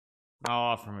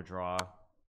I'll offer him a draw.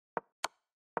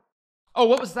 Oh,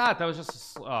 what was that? That was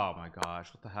just a oh my gosh,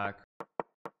 what the heck.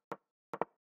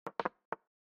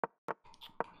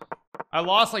 I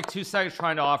lost like 2 seconds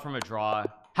trying to offer him a draw.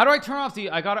 How do I turn off the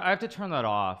I have to turn that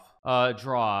off.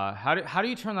 Draw. How do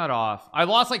you turn that off? I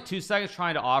lost like 2 seconds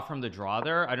trying to offer him the draw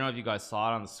there. I don't know if you guys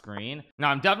saw it on the screen. Now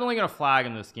I'm definitely gonna flag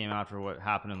in this game after what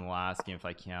happened in the last game if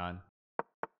I can.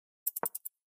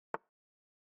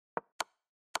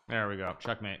 There we go,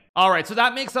 checkmate. All right, so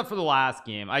that makes up for the last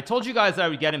game. I told you guys that I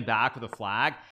would get him back with a flag.